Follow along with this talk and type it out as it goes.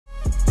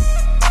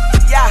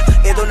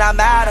when I'm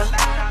at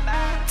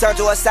her. Turned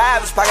to a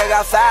savage, pocket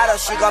got fatter.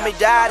 She got me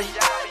daddy.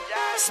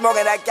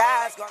 Smoking that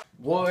gas.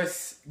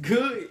 What's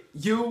good,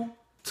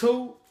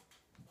 YouTube?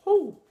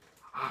 Who?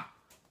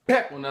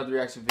 Back with another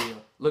reaction video.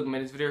 Look,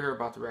 man, this video here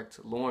about to react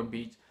to Loren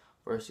Beech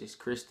versus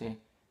Kristen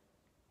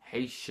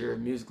hancher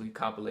musically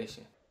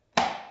compilation.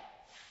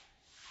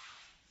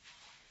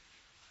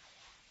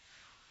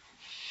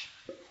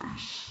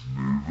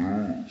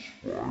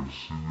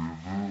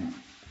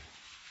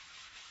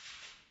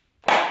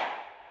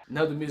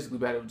 Another musically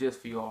battle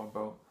just for y'all,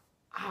 bro.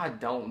 I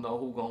don't know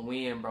who gonna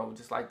win, bro.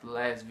 Just like the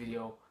last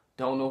video,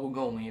 don't know who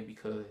gonna win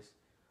because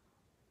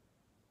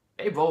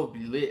they both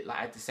be lit like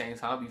at the same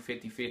time. It'll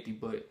be 50-50,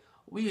 but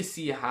we'll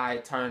see how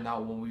it turned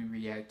out when we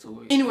react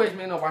to it. Anyways,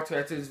 man, I'm about to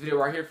react to this video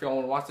right here. If y'all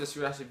want to watch this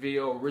reaction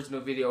video,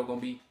 original video gonna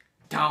be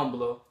down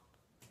below.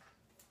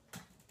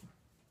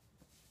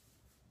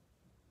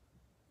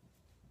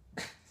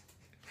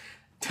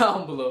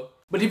 Down below.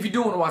 But if you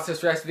do want to watch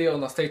this reaction video,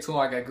 then stay tuned.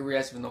 I got a good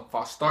reaction video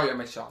before I start. Y'all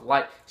make sure y'all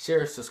like,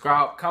 share,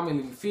 subscribe,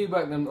 comment, leave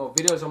feedback, them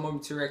videos I want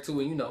me to react to,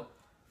 and you know,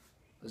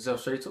 let's jump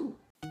straight to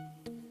it.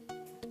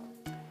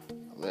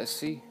 Let's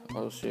see.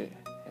 Oh shit,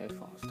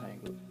 headphones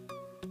tangled.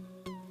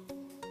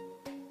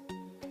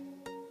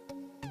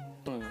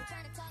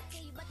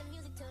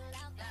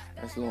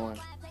 That's Loren.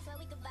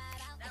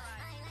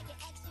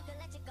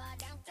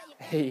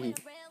 Hey.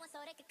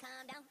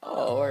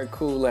 Oh, her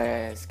cool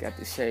ass got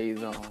the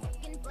shades on.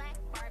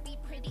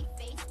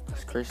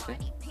 It's Kristen.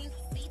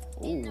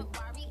 Ooh,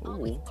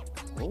 ooh,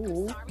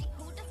 ooh,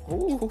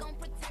 ooh.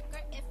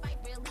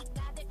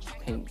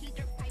 Pink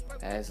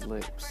ass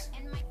lips.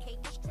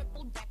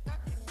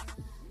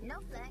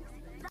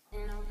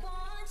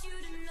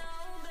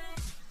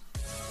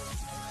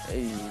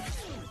 Hey.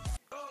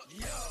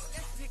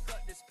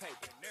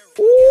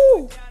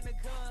 Ooh.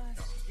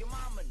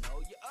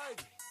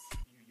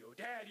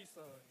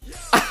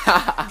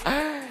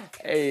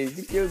 Hey,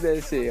 she killed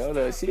that shit. Hold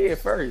up, she hit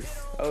first.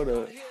 Hold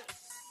up.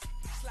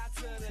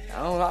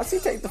 I don't know. I see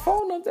take the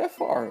phone up that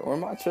far, or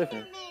am I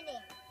tripping?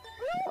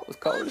 That was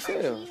cold as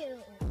hell.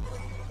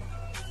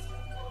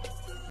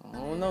 I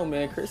don't know,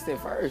 man. Kristen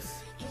first.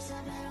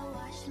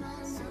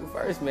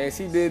 First, man.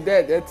 She did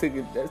that. That took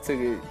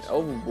it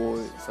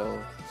overboard.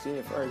 So she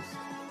hit first.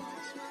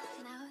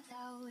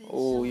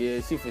 Oh yeah,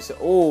 she for sure.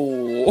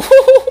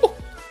 Oh,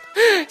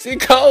 she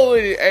cold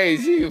with it. Hey,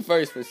 she hit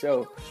first for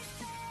sure.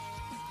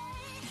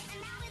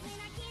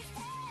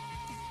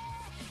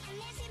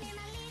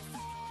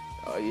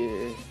 Oh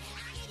yeah.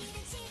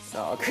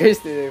 No,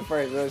 Kristen in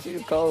first, bro. She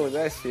was cold with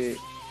that shit.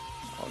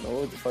 I don't know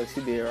what the fuck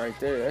she did right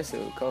there. That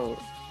shit was cold.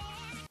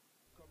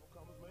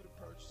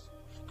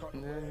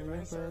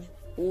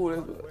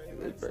 Ooh,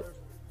 that's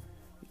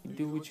you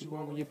do what you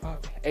want when you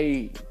pop it.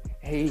 Hey,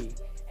 hey,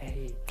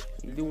 hey.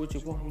 You do what you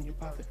want when you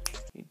pop it.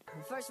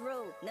 First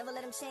rule, never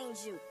let them change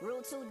you.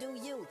 Rule 2, do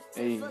you.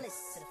 Hey. To the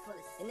fullest.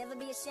 And never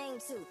be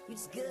ashamed to. You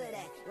just good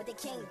at what they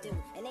can't do.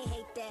 And they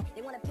hate that.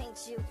 They want to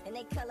paint you. And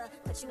they color,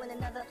 put you in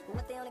another. But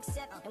what they don't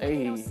accept and what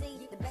they don't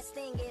see. The best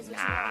thing is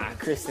what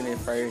Kristen in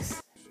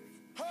first.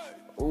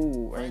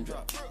 Ooh,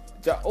 raindrop.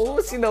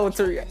 Oh, she know what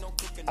to react.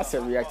 I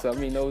said react to. I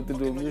mean, know what to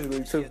do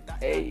musically too.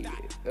 Hey,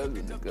 that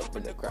was the good for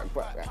the crack.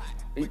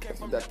 You can't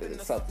put that to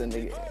something,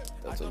 nigga.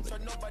 That's what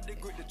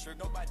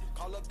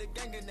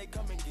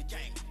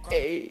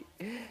hey,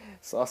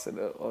 sauce it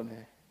up on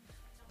there.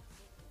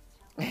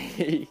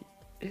 Hey,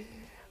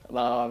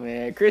 nah,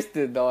 man,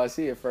 Kristen, dog,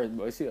 she at first,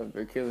 bro. She up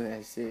there killing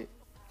that shit.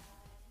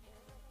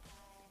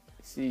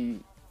 She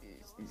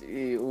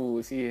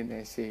in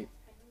that shit.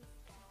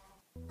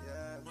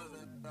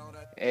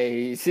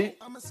 Hey, she.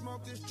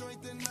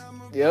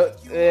 Yep,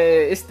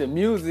 it's the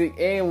music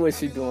and what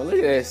she doing. Look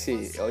at that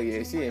shit. Oh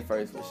yeah, she in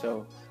first for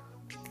sure.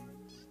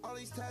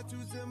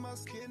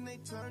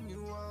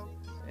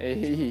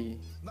 Hey.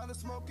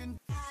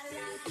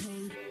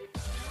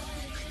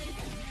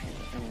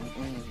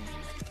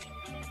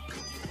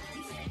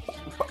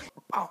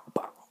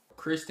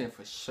 Kristen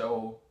for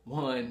sure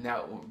won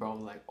that one, bro.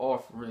 Like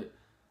off rip.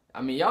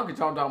 I mean, y'all can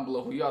drop down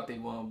below who y'all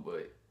think won,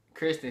 but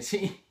Kristen,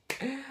 she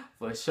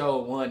for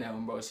sure won that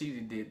one, bro. She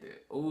did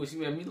that. Ooh, she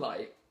made me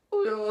like, ooh,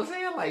 you know what I'm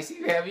saying? Like,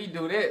 she had me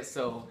do that.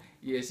 So,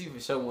 yeah, she for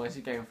sure won.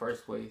 She came in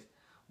first place.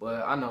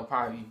 But I know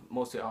probably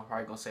most of y'all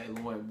probably gonna say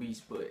Loren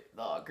Beech, but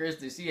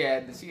Kristen, she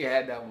had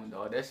that one,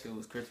 dog. That shit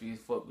was crispy as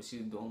fuck, but she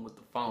was doing with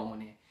the phone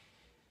and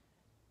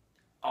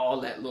all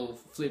that little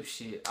flip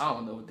shit. I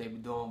don't know what they be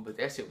doing, but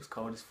that shit was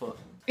cold as fuck.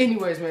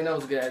 Anyways, man, that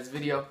was a good ass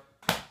video.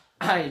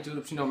 I ain't enjoyed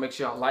it, but you know, make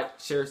sure y'all like,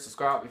 share,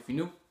 subscribe if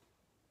you're new.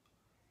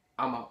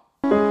 I'm out.